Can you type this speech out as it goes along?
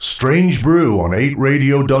Strange Brew on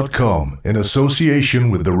 8radio.com in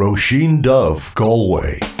association with the Roisin Dove,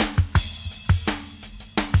 Galway.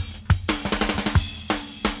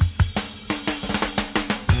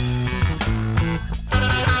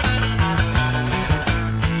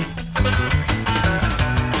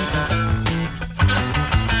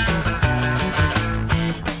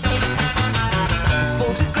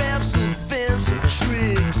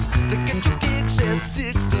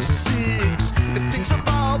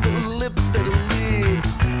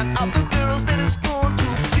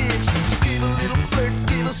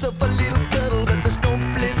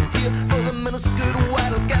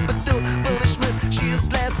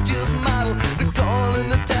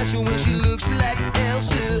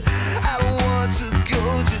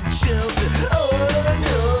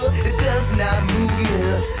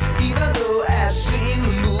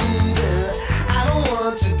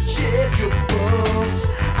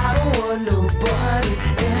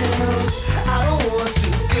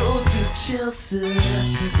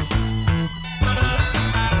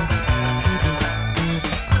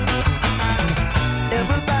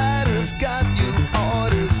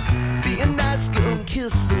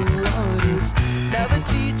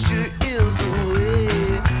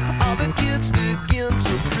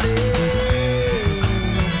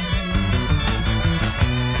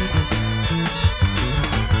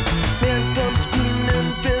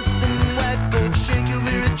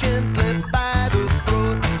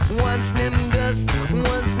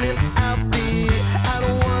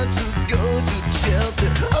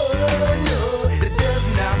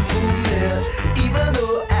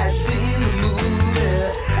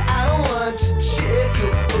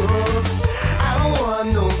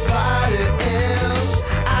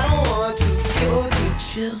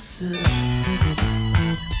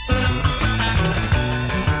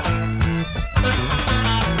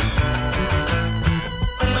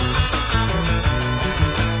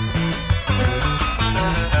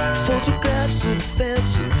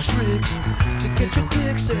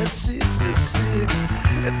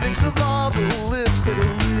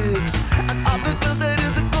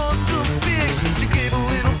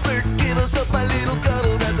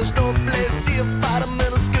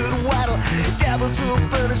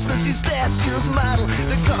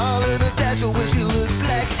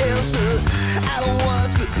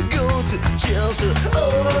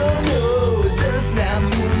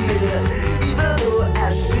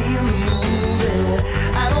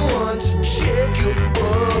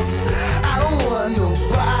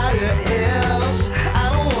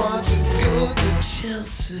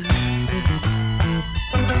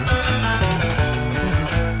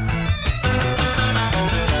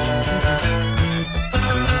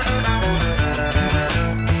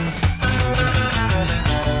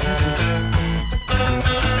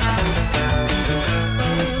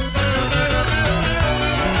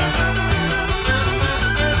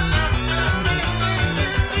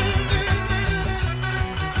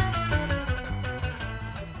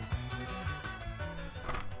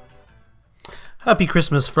 Happy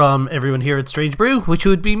Christmas from everyone here at Strange Brew, which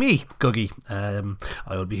would be me, Googie.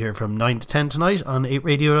 I will be here from 9 to 10 tonight on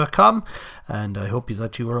 8radio.com, and I hope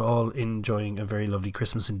that you are all enjoying a very lovely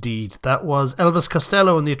Christmas indeed. That was Elvis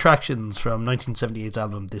Costello and the Attractions from 1978's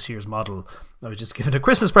album This Year's Model. I was just given a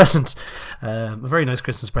Christmas present, a very nice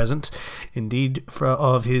Christmas present indeed,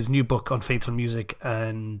 of his new book on faithful music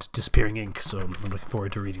and disappearing ink. So I'm looking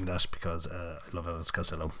forward to reading that because I love Elvis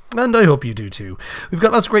Costello, and I hope you do too. We've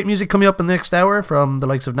got lots of great music coming up in the next hour from the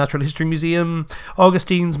likes of Natural History Museum,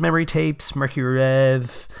 Augustine's Memory Tapes, Mercury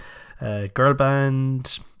Rev, Girl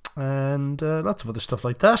Band, and lots of other stuff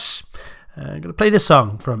like that. I'm going to play this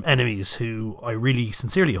song from Enemies, who I really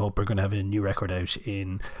sincerely hope are going to have a new record out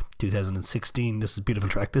in 2016. This is a beautiful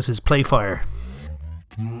track. This is Playfire.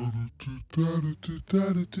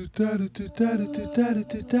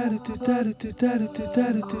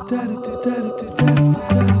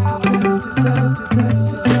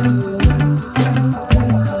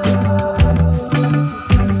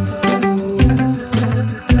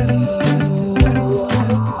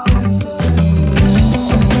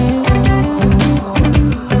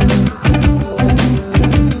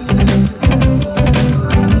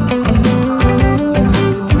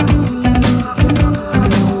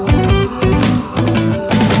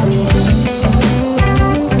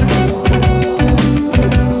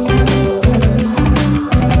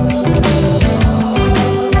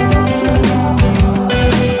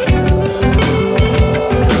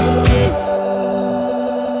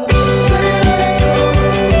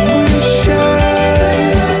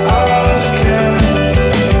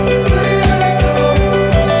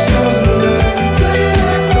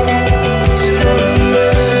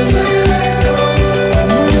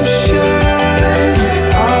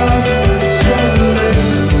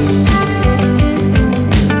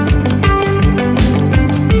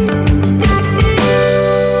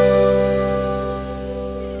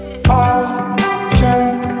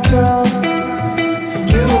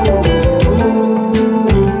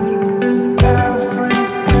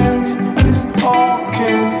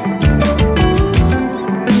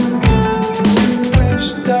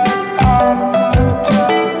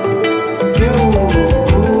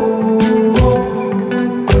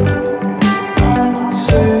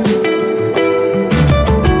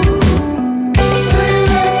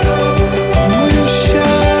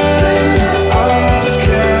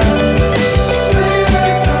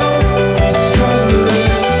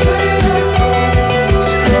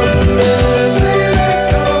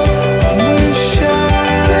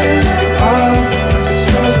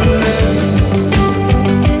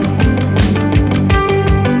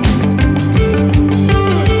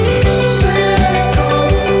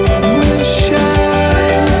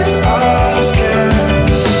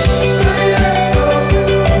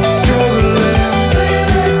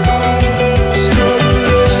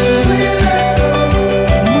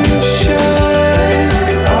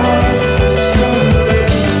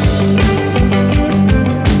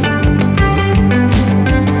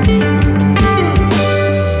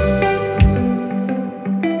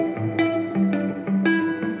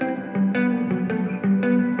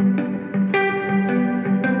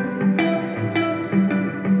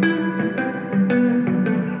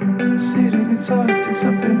 silence, think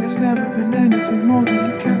something has never been anything more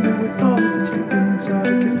than you can be with all of it. Sleeping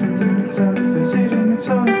inside it, cause nothing inside of it. Sitting in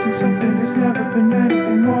silence, think something has never been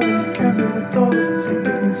anything more than you can be with all of it.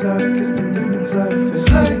 Sleeping inside it, cause nothing inside of it.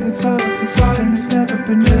 Sitting in silence, think something has never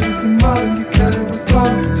been anything more than you can be with all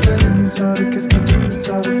of it. Sitting inside it, cause nothing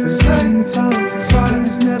inside of it. Sitting in silence, think something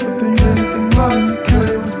has never been anything more than you can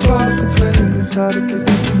be with all of it. Sitting inside it, cause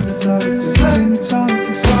nothing inside of it. Sitting in silence,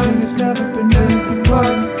 think something has never been anything more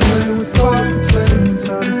than you can be with all of it. Sitting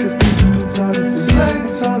inside it, cause nothing inside of it. Sitting in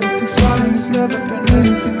silence, think something has never been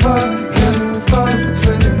anything more than you can be with all of it.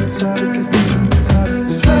 Sitting inside it, cause nothing inside of it.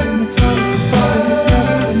 Sitting in silence, think something has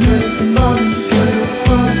never been anything more than you can be with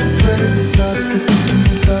all of it. Sitting inside it, cause nothing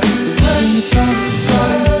inside of it. Sitting in silence, think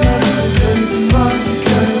something has never been anything more than you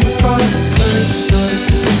can be with all of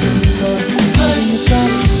it. Sitting inside it,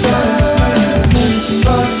 cause nothing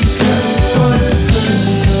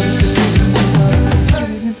inside of it.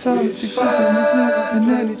 Sitting in silence, think something has never been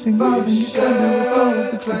anything more than you can be with all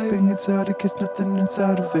of it. Sitting inside it, cause nothing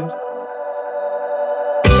inside of it.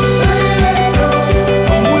 Sitting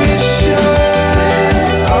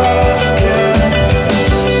in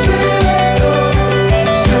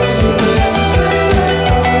silence,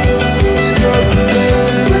 think something has never been anything more than you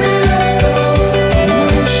can be with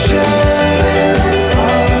all of it. Sleeping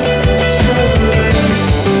inside it, cause nothing inside of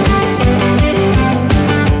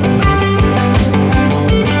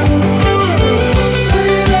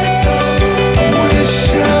it.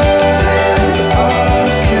 I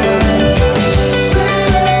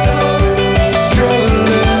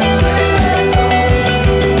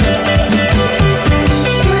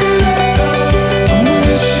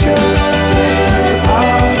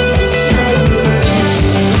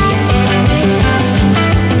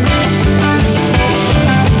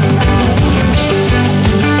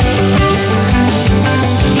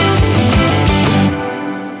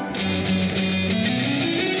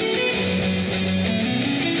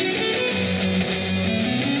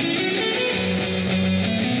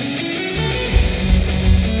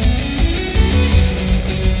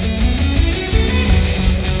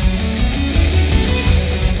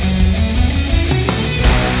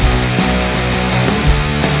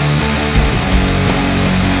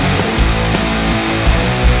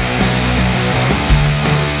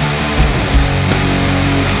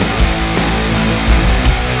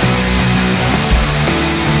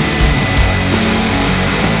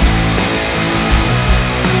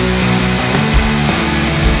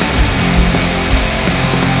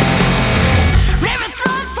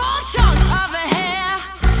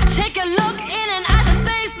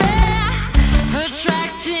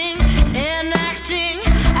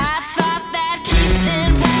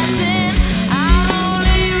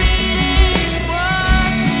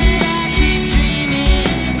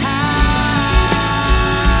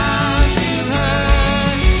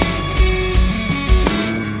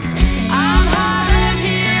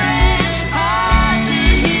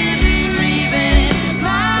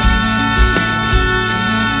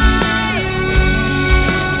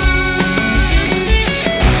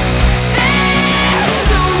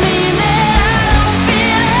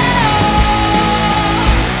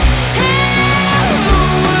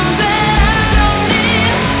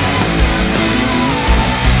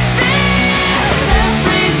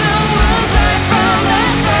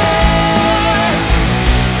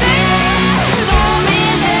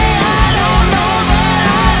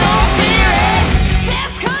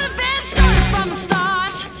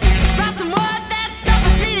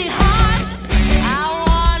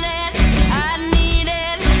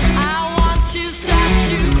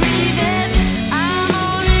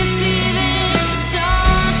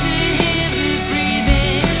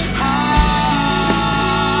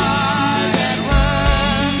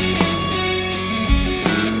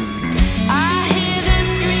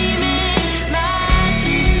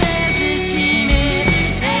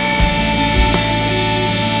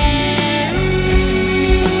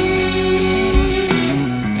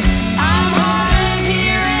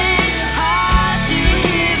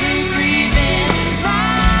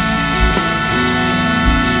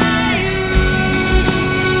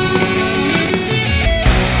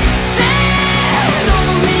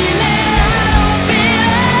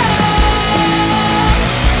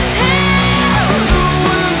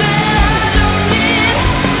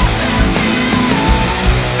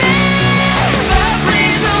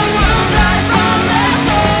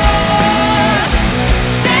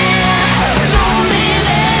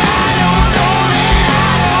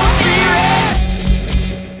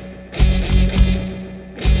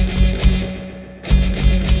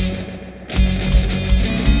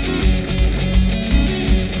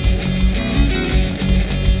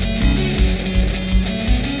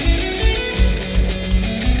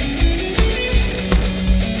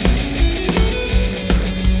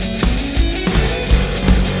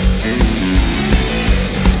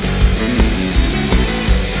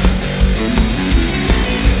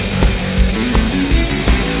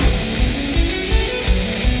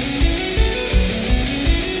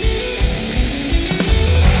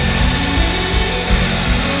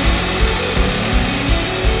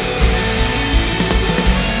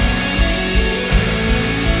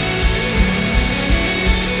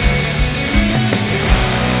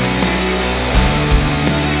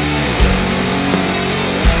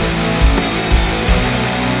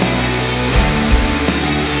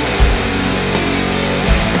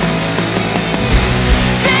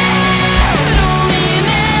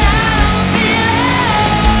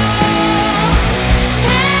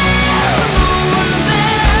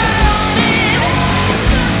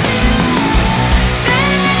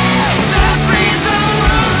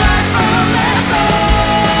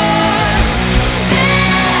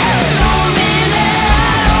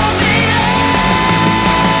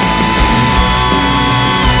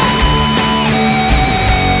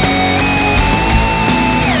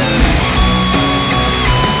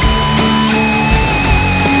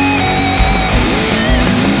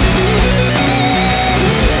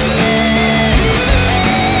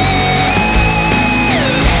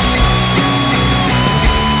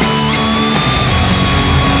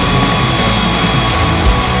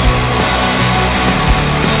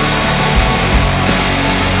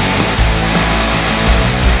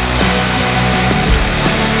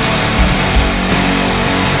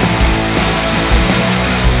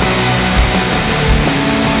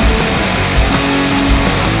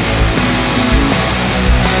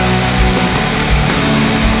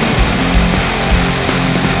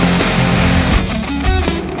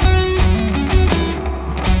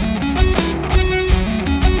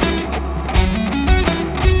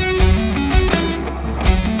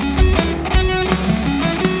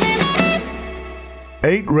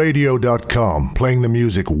 8radio.com, playing the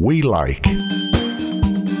music we like.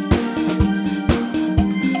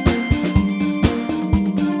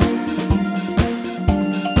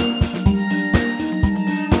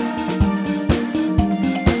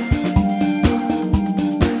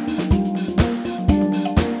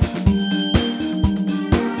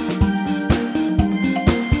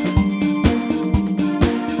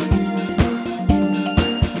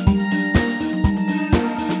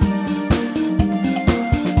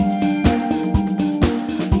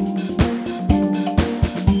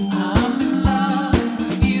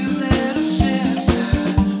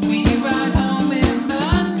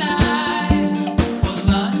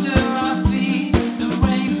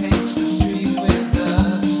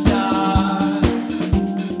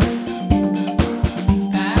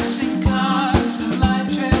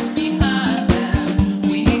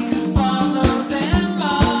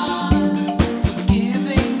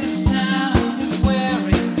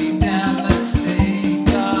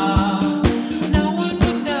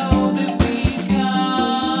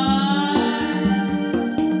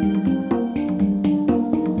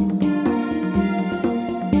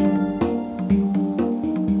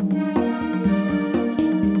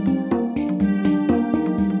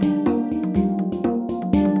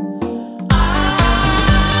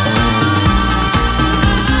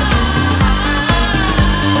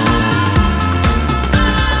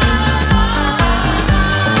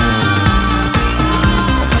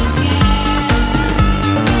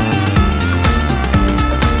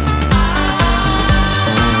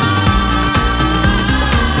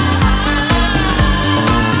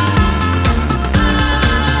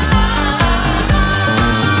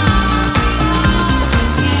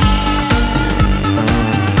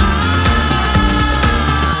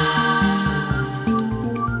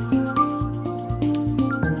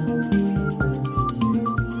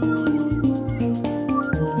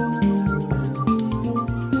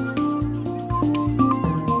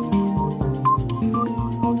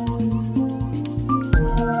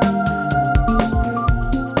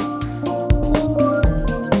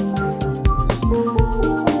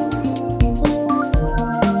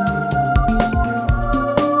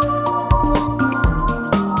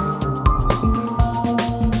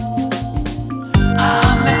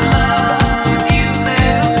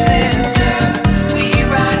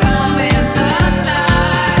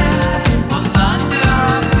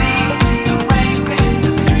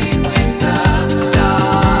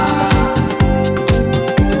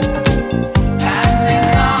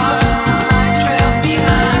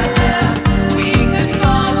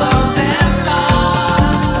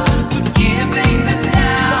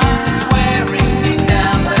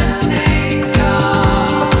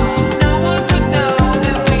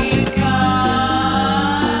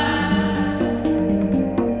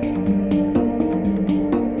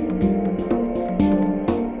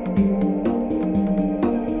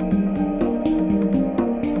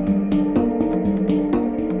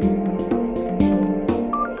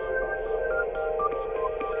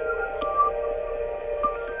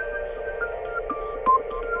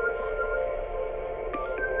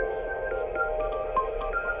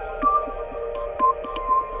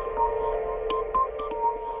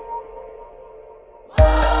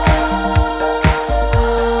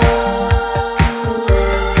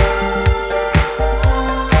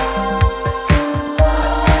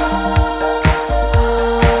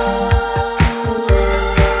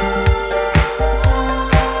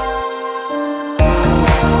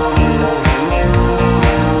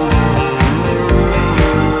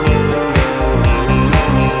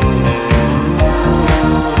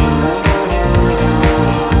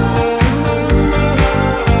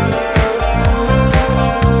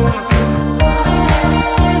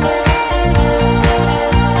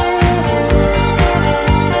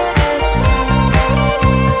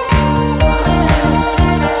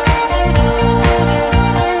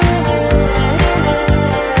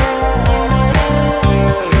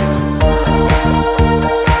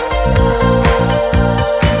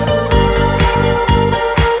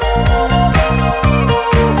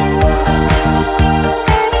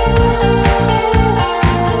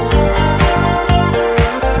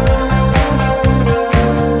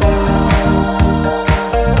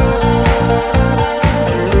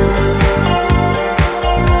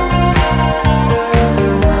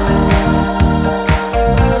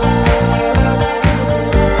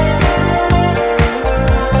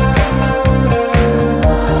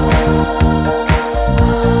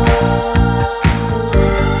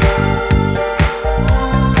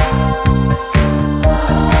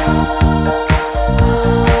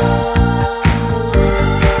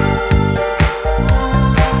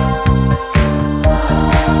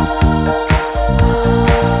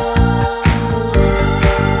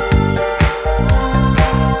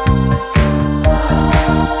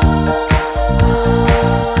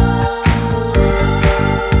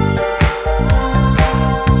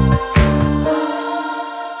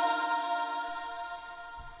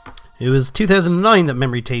 It was 2009 that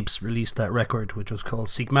Memory Tapes released that record, which was called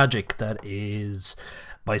Seek Magic, that is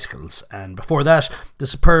Bicycles. And before that, the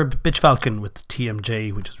superb Bitch Falcon with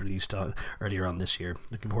TMJ, which was released earlier on this year.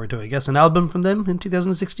 Looking forward to, I guess, an album from them in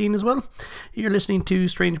 2016 as well. You're listening to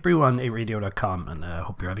Strange Brew on 8radio.com, and I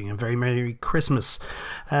hope you're having a very Merry Christmas.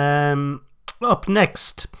 Up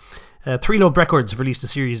next, Three Lobe Records released a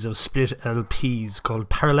series of split LPs called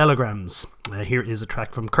Parallelograms. Here is a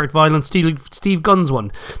track from Kurt Vile and Steve Gunn's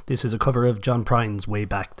one. This is a cover of John Prine's Way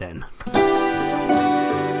Back Then.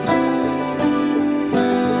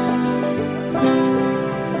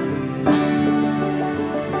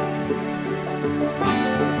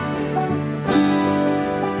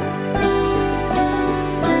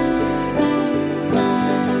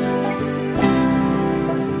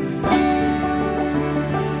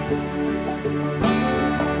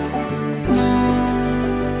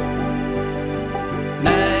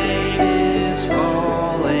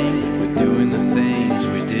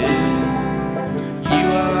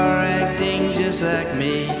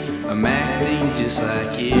 Just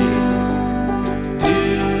like you. Do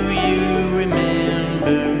you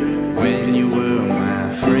remember when you were my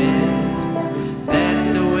friend? That's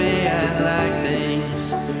the way I like things,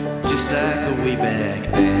 just like the way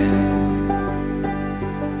back then.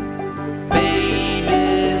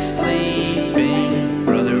 Baby's sleeping,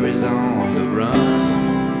 brother is on the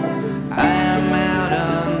run. I am out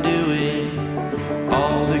undoing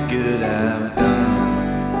all the good I've done.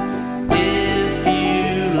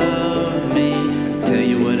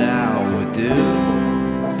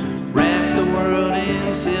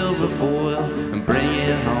 Silver foil and bring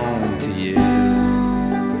it home to you.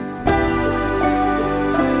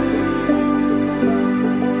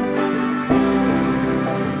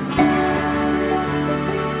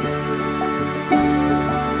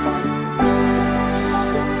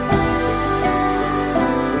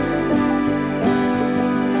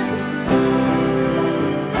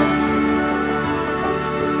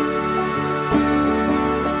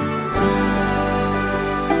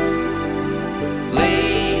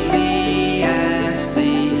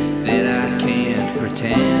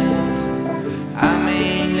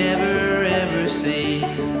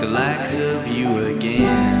 Of you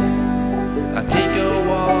again. I take a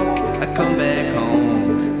walk, I come back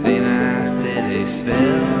home, then I set a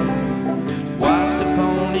spell. Watch the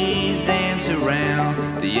ponies dance around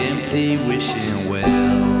the empty wishing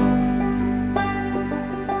well.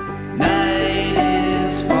 Night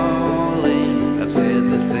is falling, I've said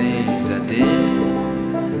the things I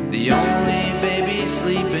did. The only baby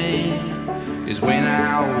sleeping is when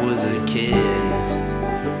I was a kid.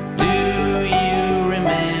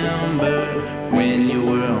 When you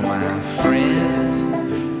were my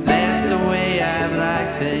friend, that's the way I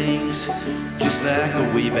like things, just like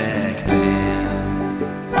a way back then.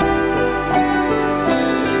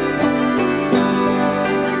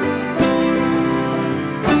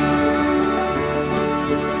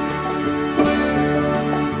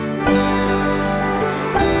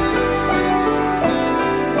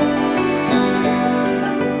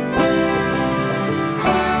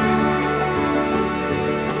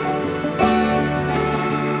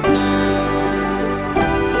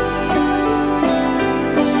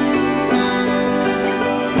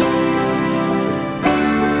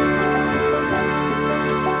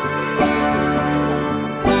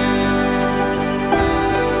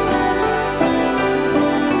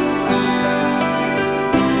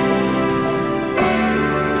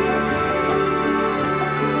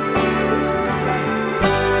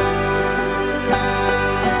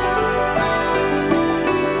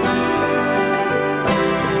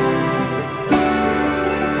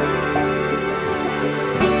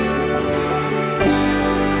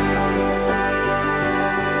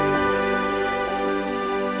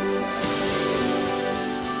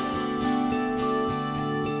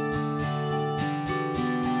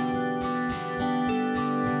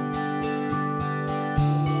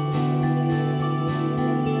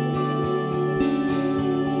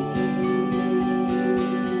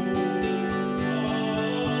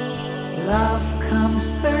 Love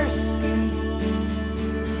comes thirsty,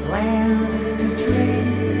 lands to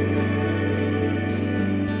drink.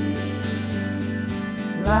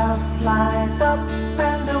 Love flies up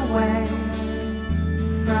and away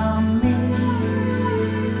from me.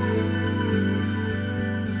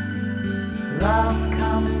 Love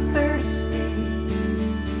comes thirsty,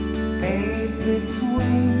 bathes its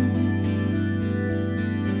wing.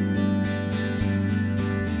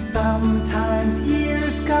 Sometimes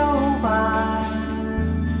years go by,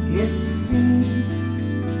 it seems.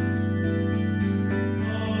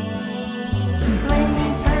 She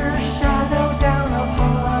flings her shadow down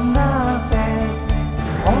upon the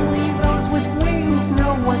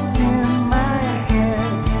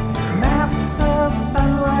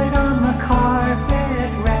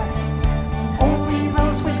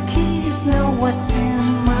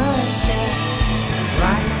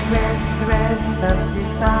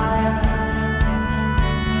desire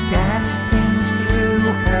dancing through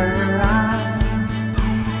her eyes.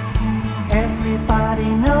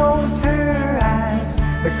 Everybody knows her as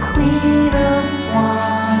the Queen of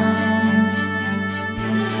Swans.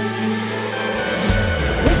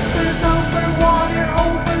 Whispers over water,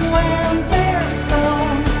 over land, their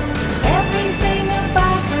song. Everything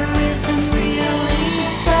about her isn't really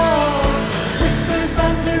so. Whispers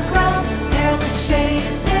underground, careless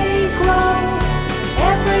shades they grow.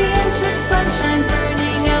 Every inch of sunshine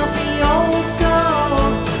burning out the old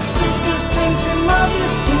ghosts. Sisters turn to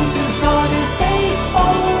mothers, into daughters they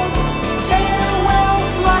fold. Farewell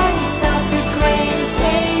flights out the graves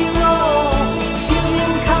they roll.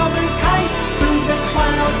 Human colored kites through the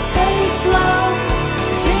clouds they float.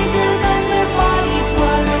 Bigger than their bodies,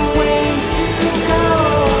 what a way to go.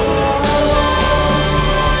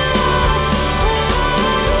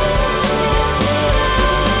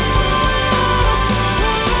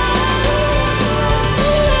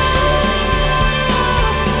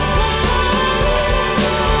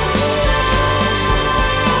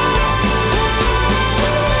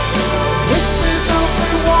 Whispers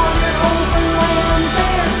over water, over land,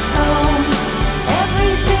 their song.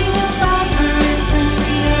 Everything about her isn't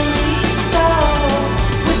really so.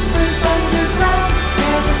 Whispers underground,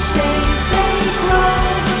 careless shades they grow.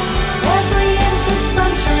 Every inch of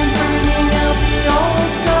sunshine burning out the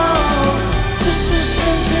old ghosts. Sisters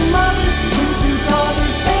turn to mothers, into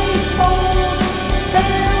daughters they fold.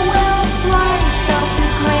 Farewell flights out the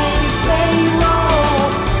graves they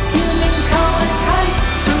roll. Human colored kites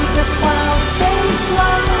through the clouds they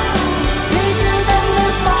float. Bigger than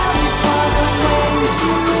their bodies, what a way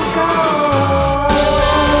to go.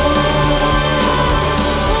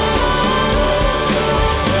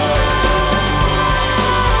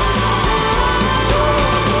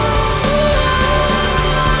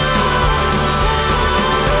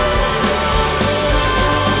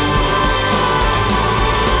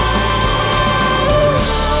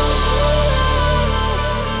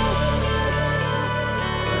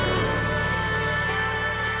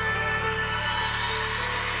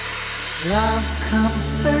 Love comes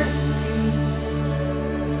thirsty,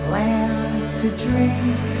 lands to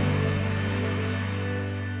drink.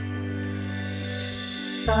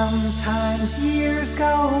 Sometimes years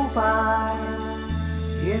go by,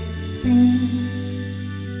 it seems.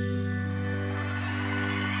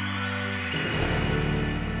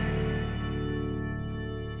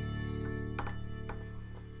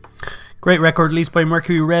 Great record released by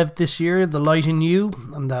Mercury Rev this year, The Light in You,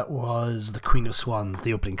 and that was The Queen of Swans,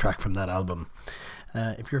 the opening track from that album.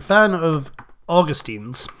 If you're a fan of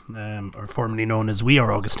Augustines, or formerly known as We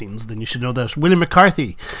Are Augustines, then you should know that William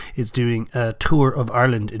McCarthy is doing a tour of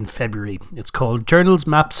Ireland in February. It's called Journals,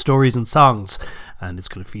 Maps, Stories and Songs, and it's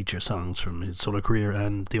going to feature songs from his solo career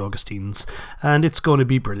and the Augustines, and it's going to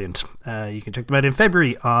be brilliant. You can check them out in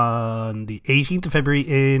February, on the 18th of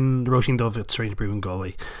February in the Roisin Dove at Strange Brew in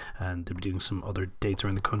Galway, and they'll be doing some other dates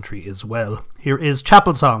around the country as well. Here is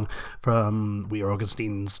Chapel Song from We Are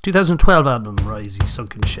Augustines' 2012 album, Rise Ye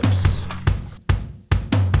Sunken Ships.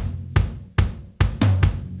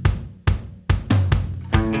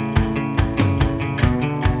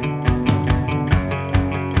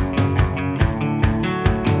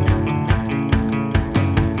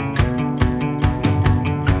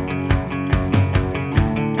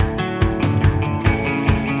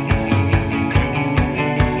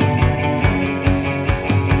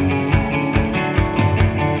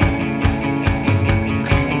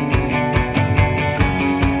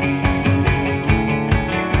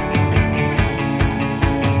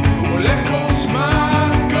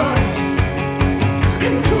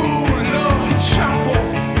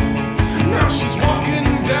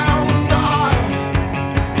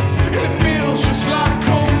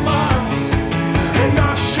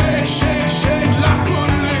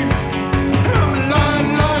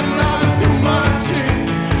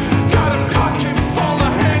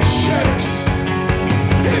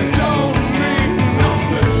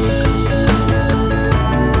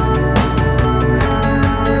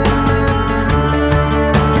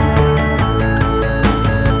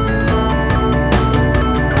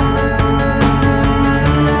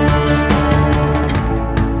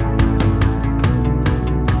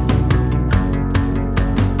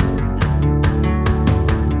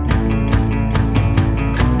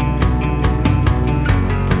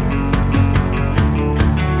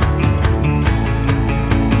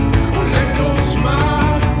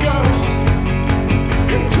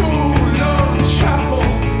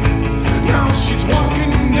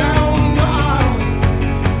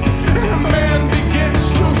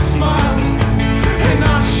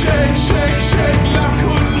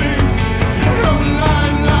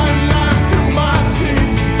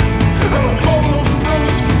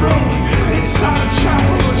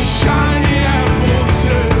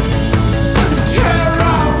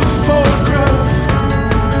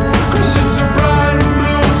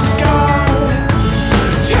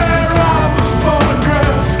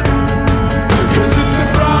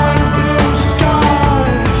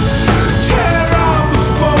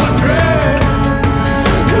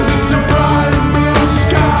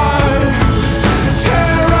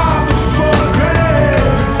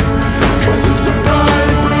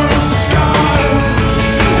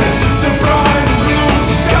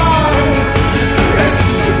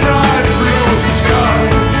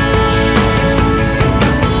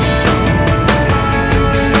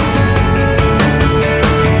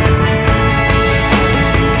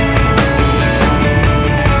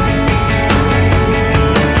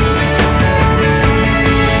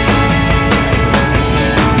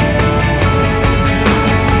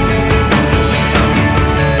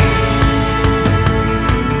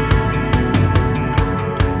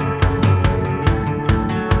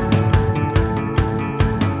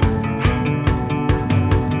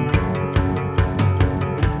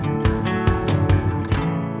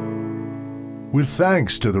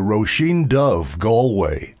 thanks to the Roisin Dove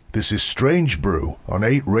Galway. This is Strange Brew on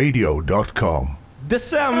 8radio.com.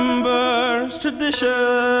 December's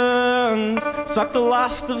traditions suck the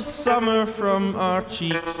last of summer from our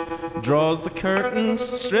cheeks, draws the curtains,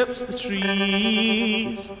 strips the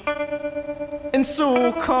trees. In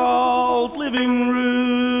so-called living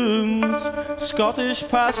rooms, Scottish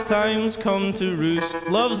pastimes come to roost.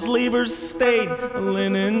 Love's labours stain a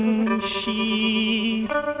linen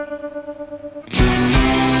sheet.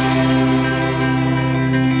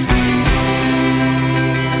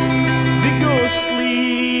 The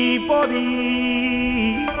ghostly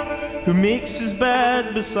body who makes his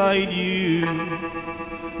bed beside you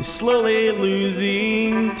is slowly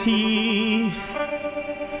losing teeth.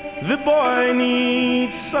 The boy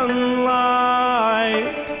needs sunlight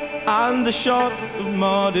and a shot of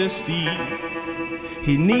modesty.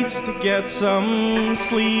 He needs to get some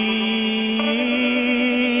sleep.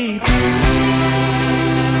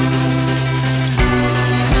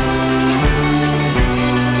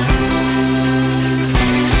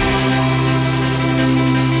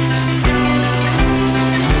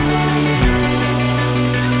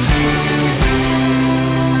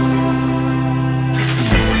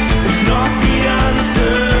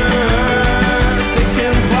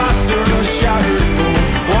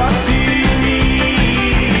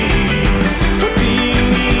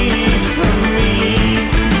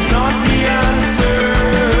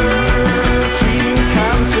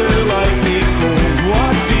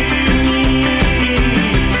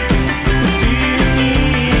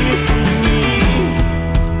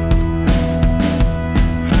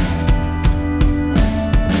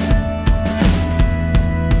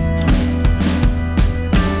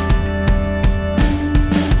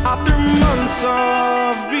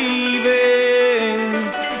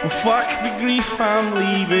 I'm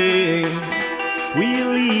leaving, will you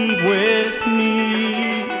leave with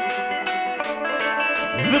me?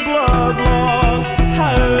 The blood loss, the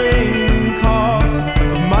towering cost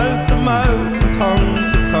of mouth to mouth and tongue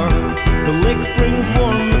to tongue. The lick brings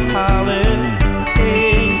warm metallic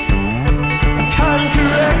taste. I can't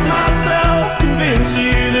correct myself, convince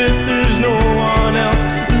you that there's no one else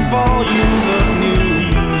in volumes of new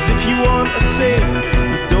leaves. If you want a sip,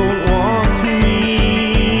 you don't want me.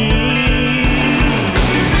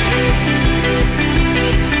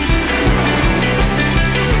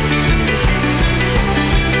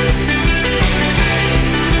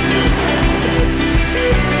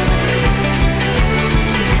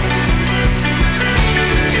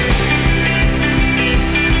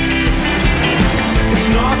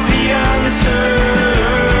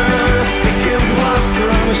 Sticking plaster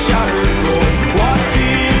on a shattered road. What do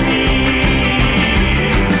you need?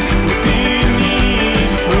 What do you need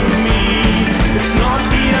from me? It's not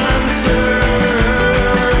the answer.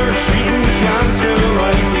 Treating cancer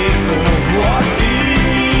like a cold. What do you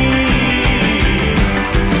need?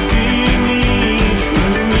 What do you need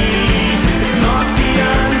from me? It's not the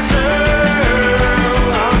answer.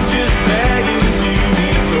 I'm just begging to be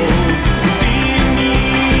told. What do you need?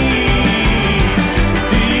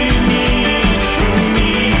 Do you need from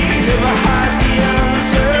me? If I had the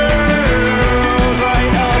answer,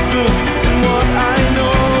 write a book on what I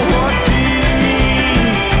know. What do you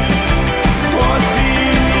need? What do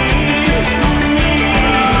you need from me?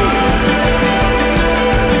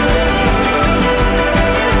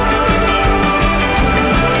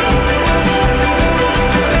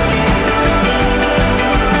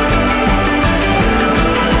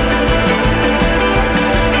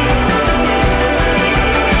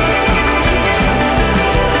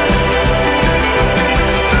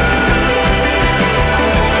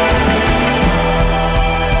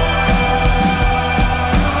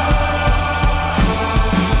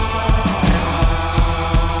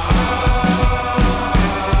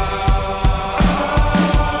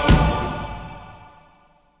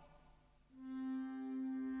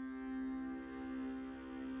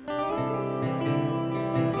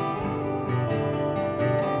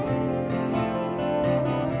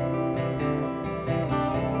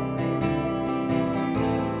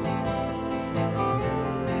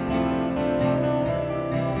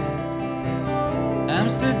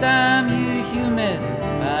 Amsterdam, you humid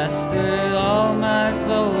bastard, all my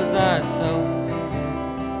clothes are soaked.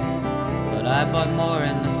 But I bought more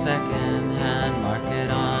in the second-hand market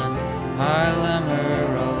on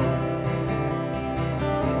Haarlemmer Road.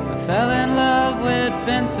 I fell in love with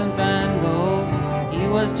Vincent van Gogh, he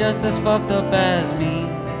was just as fucked up as me.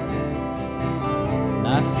 And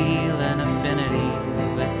I feel an affinity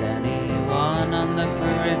with anyone on the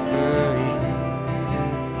periphery.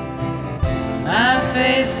 I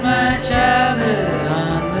face my childhood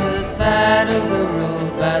on the side of the road.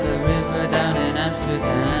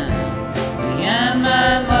 Amsterdam. Me and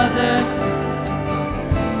my mother,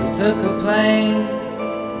 we took a plane,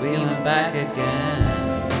 we went back again.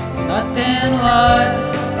 Nothing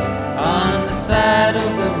lost on the side of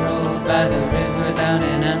the road by the river down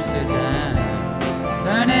in Amsterdam.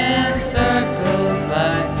 Turning circles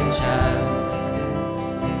like a child.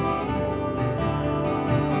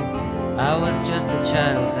 I was just a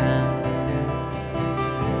child then.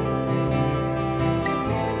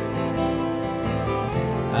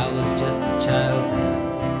 I was just a child then.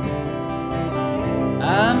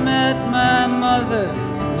 I met my mother,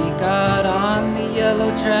 we got on the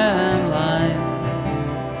yellow tram line.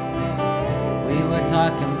 We were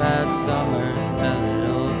talking about summer, a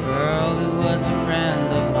little girl who was a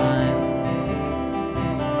friend of mine.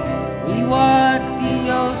 We walked the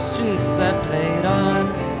old streets I played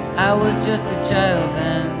on, I was just a child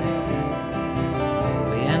then.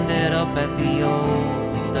 We ended up at the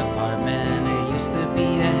old apartment, it used to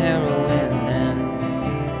be a heroin den.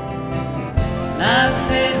 And I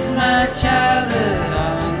faced my childhood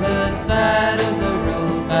on the side of the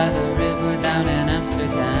road by the river down in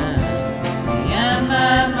Amsterdam. Me and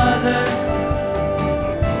my mother,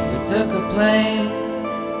 we took a plane,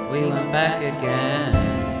 we went back again.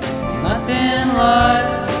 Nothing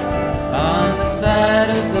lost on the side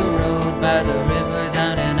of the road by the river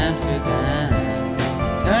down in Amsterdam.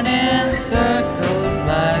 Turning circles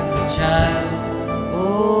like a child.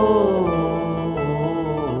 Oh,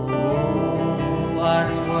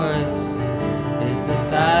 what's worse is the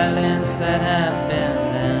silence that happened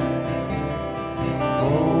then.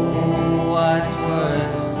 Oh, what's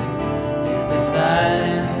worse is the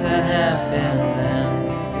silence that happened then.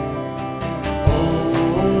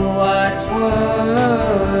 Oh, what's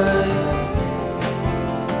worse?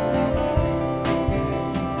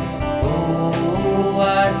 Oh,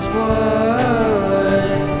 what's worse?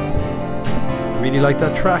 Really like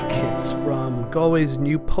that track. It's from Galway's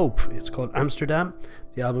New Pope. It's called Amsterdam.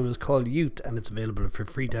 The album is called Youth and it's available for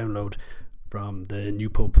free download from the New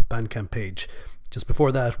Pope Bandcamp page. Just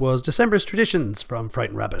before that was December's Traditions from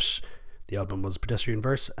Frightened Rabbit. The album was Pedestrian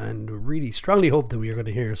Verse, and really strongly hope that we are going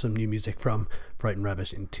to hear some new music from Frightened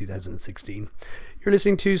Rabbit in 2016. You're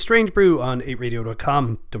listening to Strange Brew on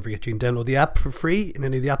 8radio.com. Don't forget you can download the app for free in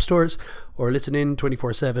any of the app stores or listen in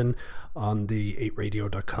 24/7 on the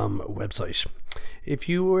 8radio.com website. If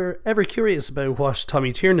you were ever curious about what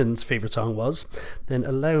Tommy Tiernan's favourite song was, then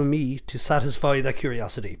allow me to satisfy that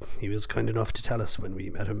curiosity. He was kind enough to tell us when we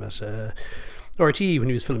met him at RTE when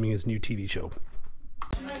he was filming his new TV show.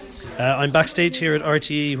 I'm backstage here at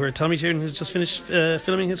RTE where Tommy Tiernan has just finished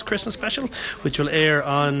filming his Christmas special, which will air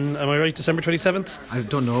on, am I right, December 27th? I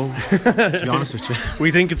don't know, to be honest with you.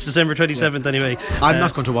 We think it's December 27th anyway. I'm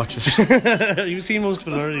not going to watch it. You've seen most of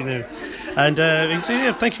it already now. And so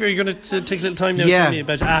yeah, thank you for, you're going to take a little time now to Yeah. tell me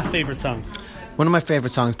about a favourite song. One of my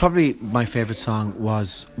favourite songs, probably my favourite song,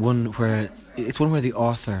 was one where the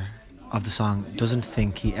author of the song doesn't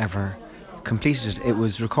think he ever completed it. It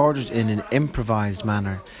was recorded in an improvised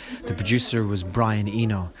manner. The producer was Brian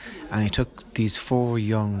Eno, and he took these 4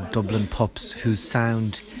 young Dublin pups whose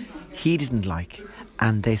sound he didn't like,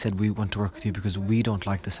 and they said, we want to work with you because we don't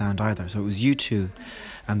like the sound either. So it was U2,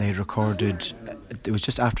 and they recorded, it was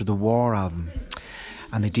just after the War album,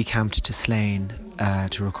 and they decamped to Slane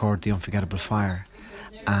to record The Unforgettable Fire.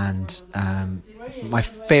 And my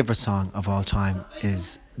favourite song of all time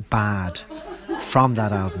is Bad from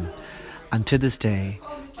that album. And to this day,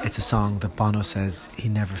 it's a song that Bono says he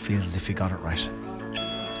never feels as if he got it right.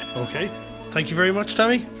 Okay, thank you very much,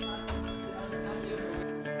 Tommy.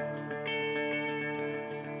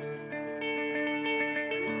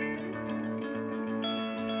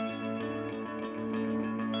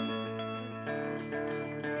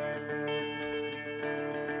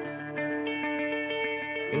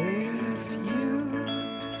 If you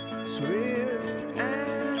twist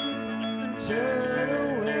and turn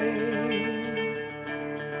away,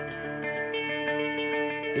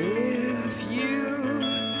 if you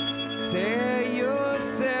tear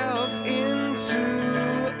yourself into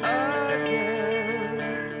again,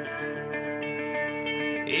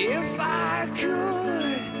 if I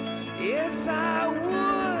could, yes I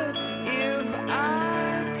would, if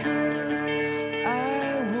I could,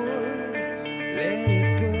 I would let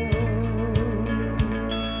it go.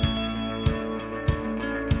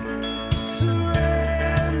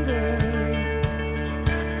 Surrender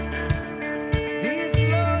this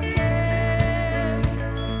looking.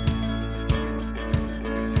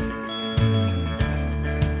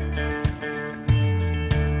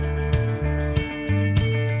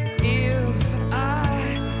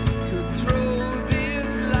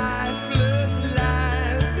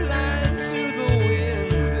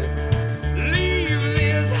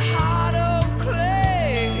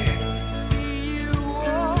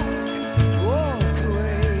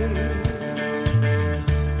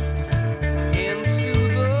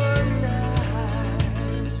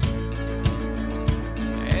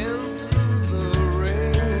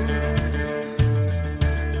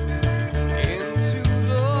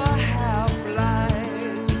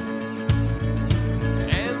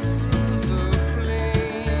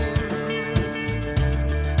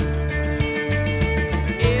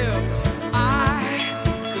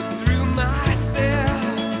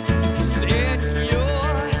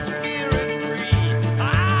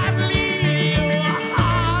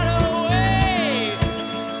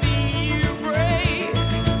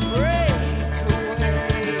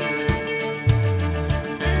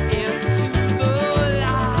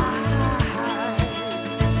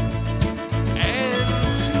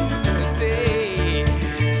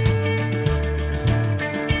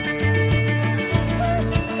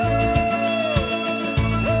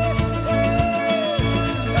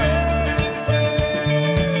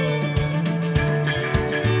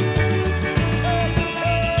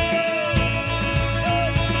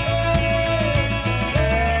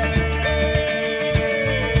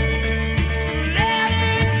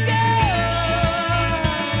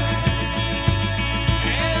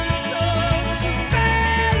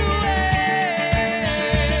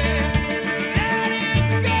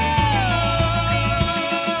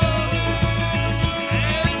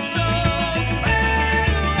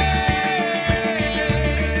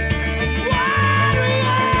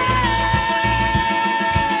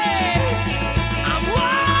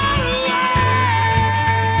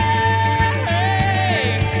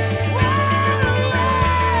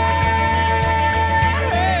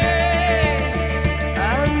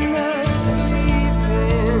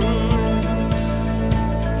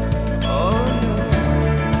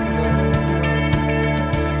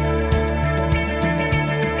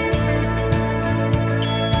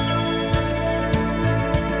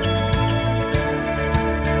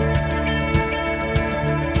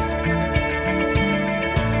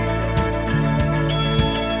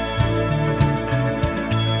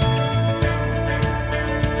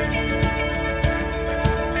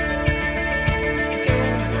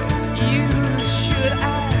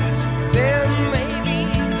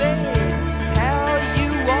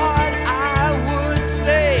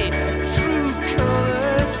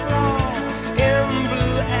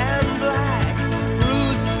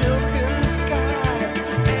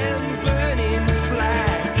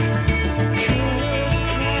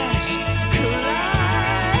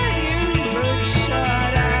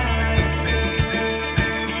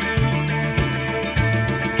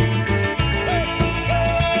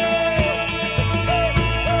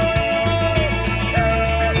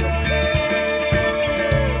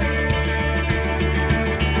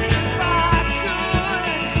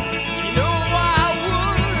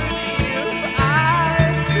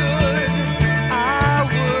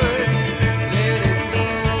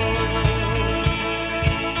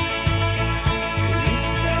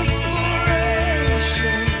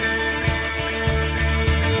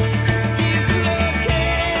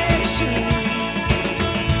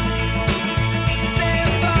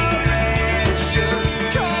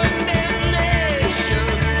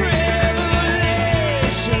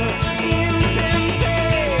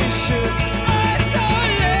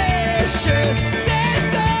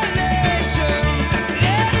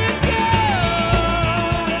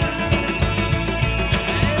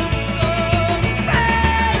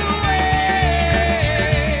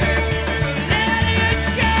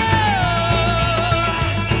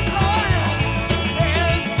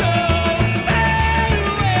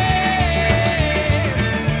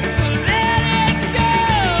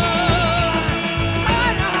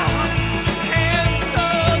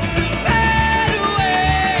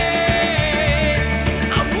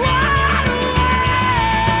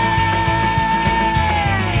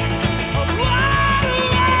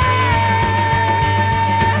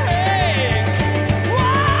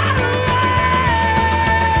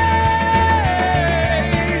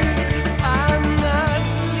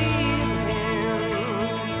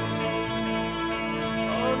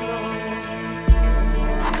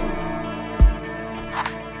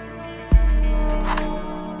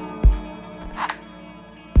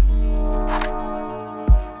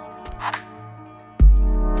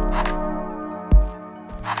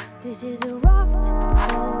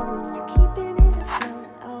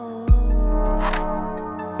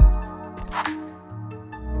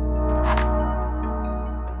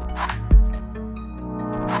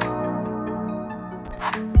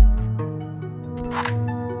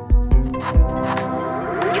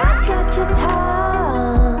 your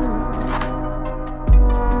tongue.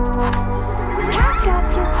 Cat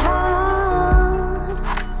got your tongue.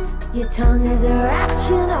 Your tongue is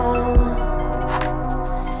irrational.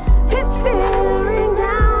 It's veering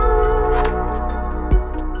down.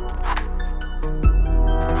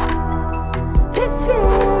 It's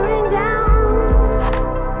veering down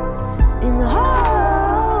in the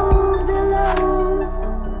hole below.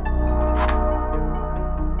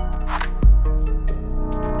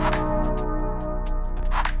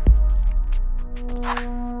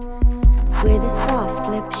 With a soft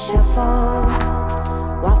lip shuffle,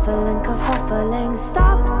 waffling, kerfuffling,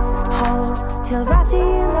 stop, hold, till Ratty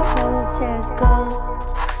in the hold says go.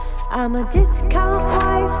 I'm a discount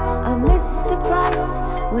wife, a Mr. Price,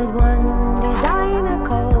 with one designer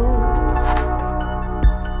coat.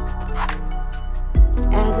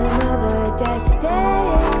 As another death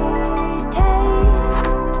day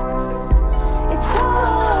takes its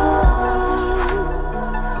toll.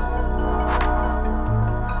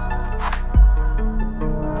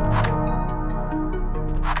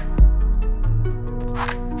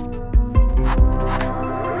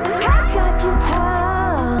 Cat got your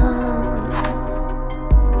tongue.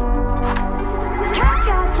 Cat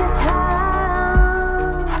got your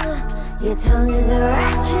tongue. Your tongue is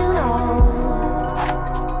irrational.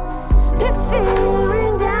 It's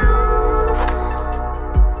veering down.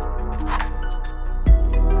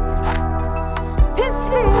 It's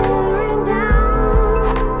veering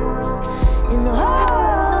down in the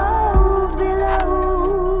hold below.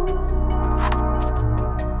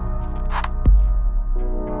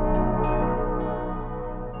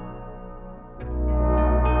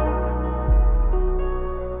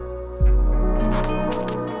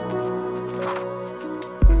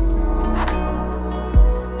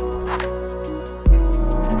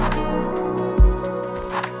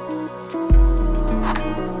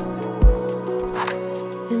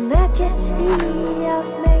 The majesty of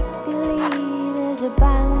make-believe is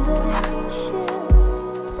abandoning ship.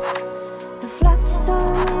 The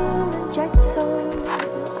flotsam and jetsam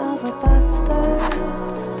of a bastard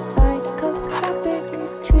psychotropic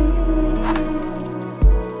tree.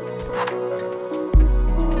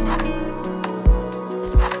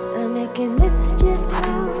 I'm making mischief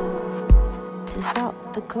now to stop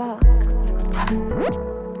the clock.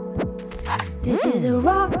 This is a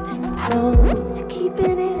rocked boat,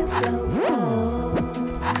 keeping it afloat.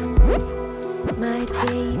 My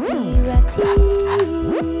baby Ratty.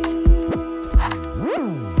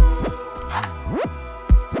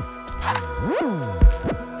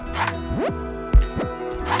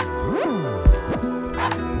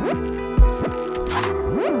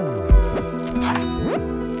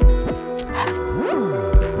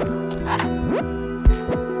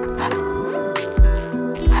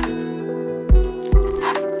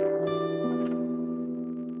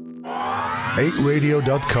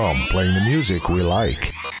 Radio.com, playing the music we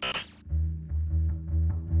like.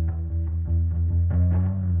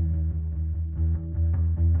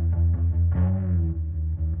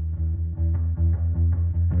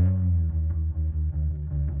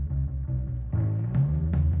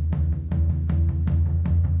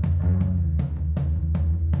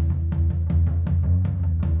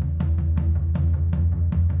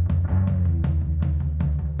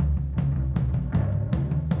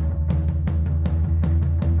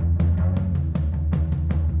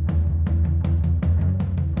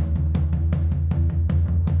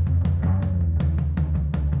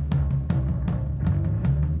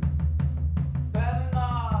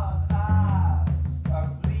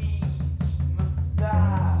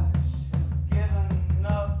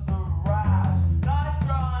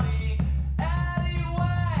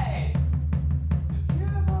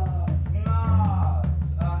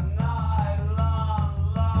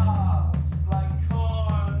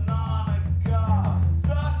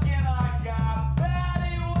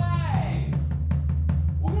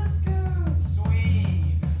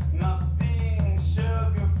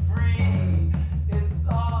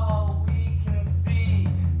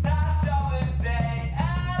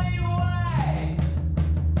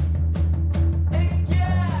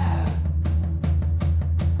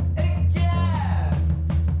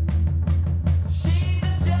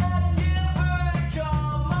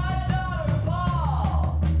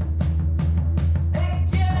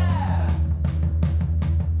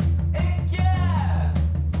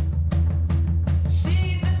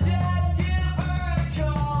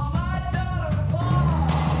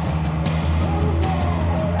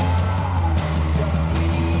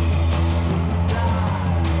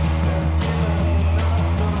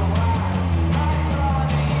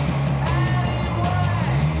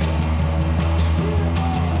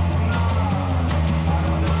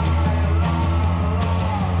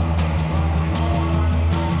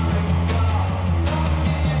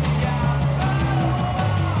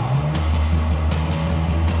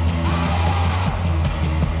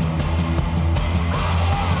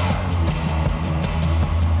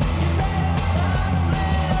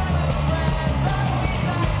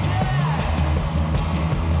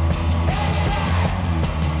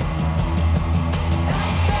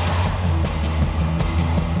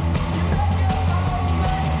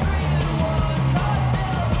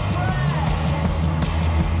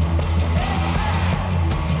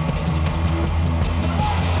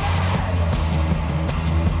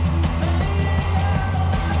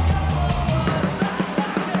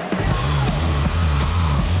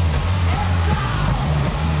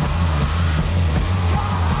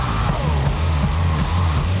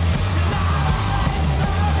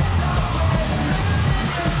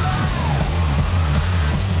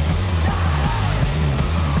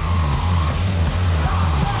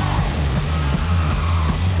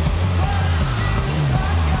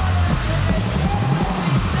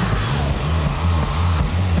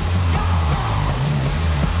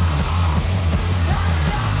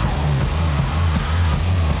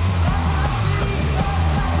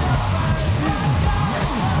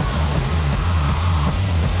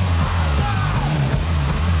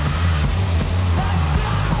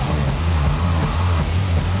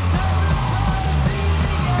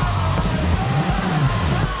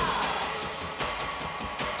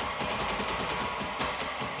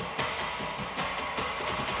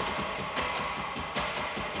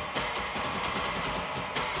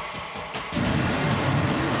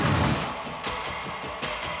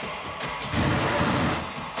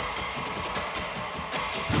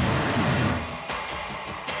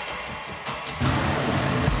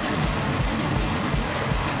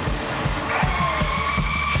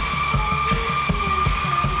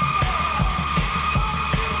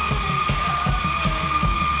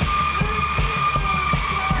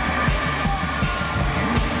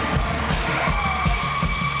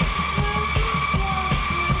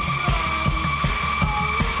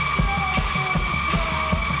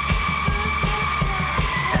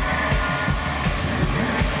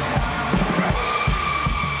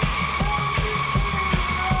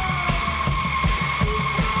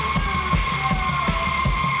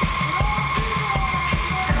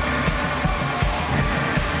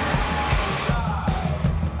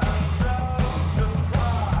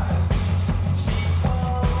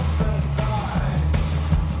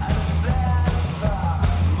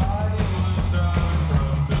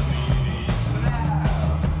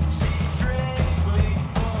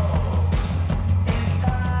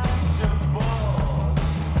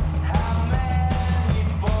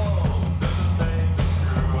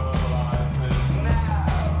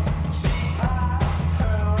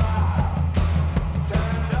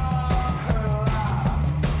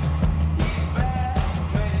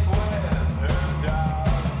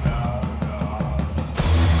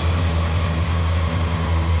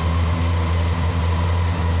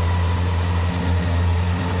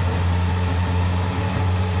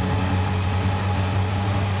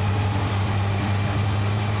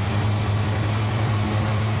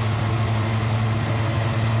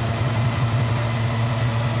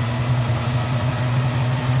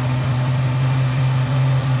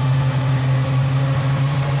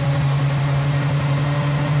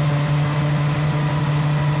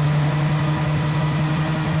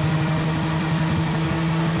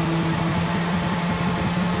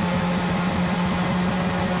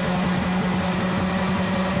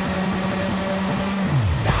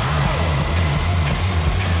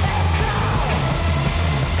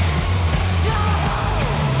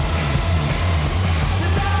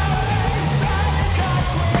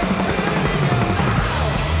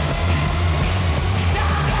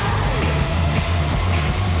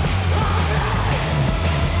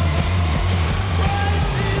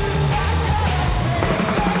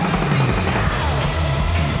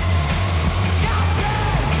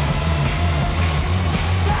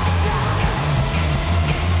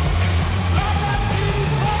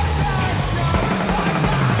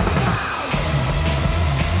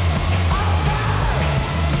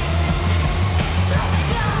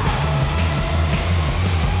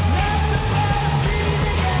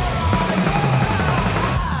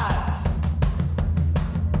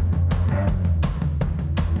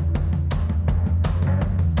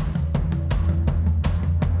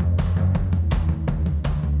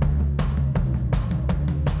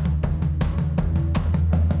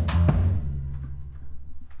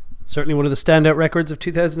 Certainly one of the standout records of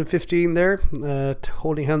 2015 there,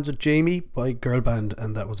 Holding Hands with Jamie by Girl Band,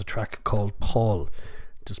 and that was a track called Paul.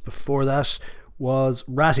 Just before that was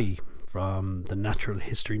Ratty from the Natural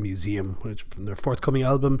History Museum, which from their forthcoming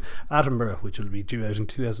album Attenborough, which will be due out in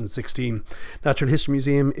 2016. Natural History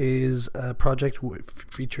Museum is a project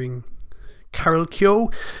featuring Carol Keogh,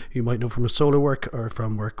 who you might know from her solo work or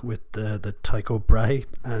from work with the Tycho Brahe,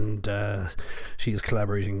 and she is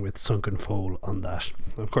collaborating with Sunken Foal on that.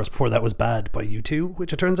 And of course, before that was Bad by U2,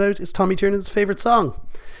 which it turns out is Tommy Tiernan's favourite song.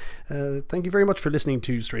 Thank you very much for listening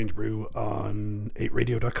to Strange Brew on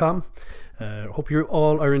 8radio.com. Hope you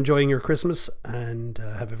all are enjoying your Christmas and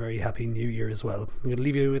have a very happy New Year as well. I'm going to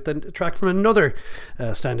leave you with a track from another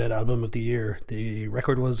standout album of the year. The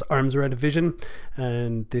record was Arms Around a Vision,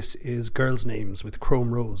 and this is Girls' Names with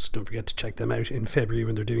Chrome Rose. Don't forget to check them out in February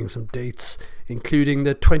when they're doing some dates, including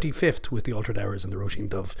the 25th with the Altered Hours and the Roisin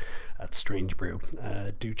Dove at Strange Brew.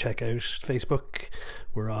 Do check out Facebook.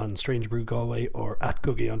 We're on Strange Brew Galway or at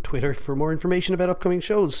Googie on Twitter for more information about upcoming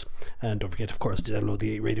shows. And don't forget, of course, to download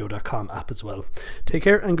the 8radio.com app as well. Take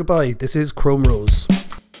care and goodbye. This is Chrome Rose.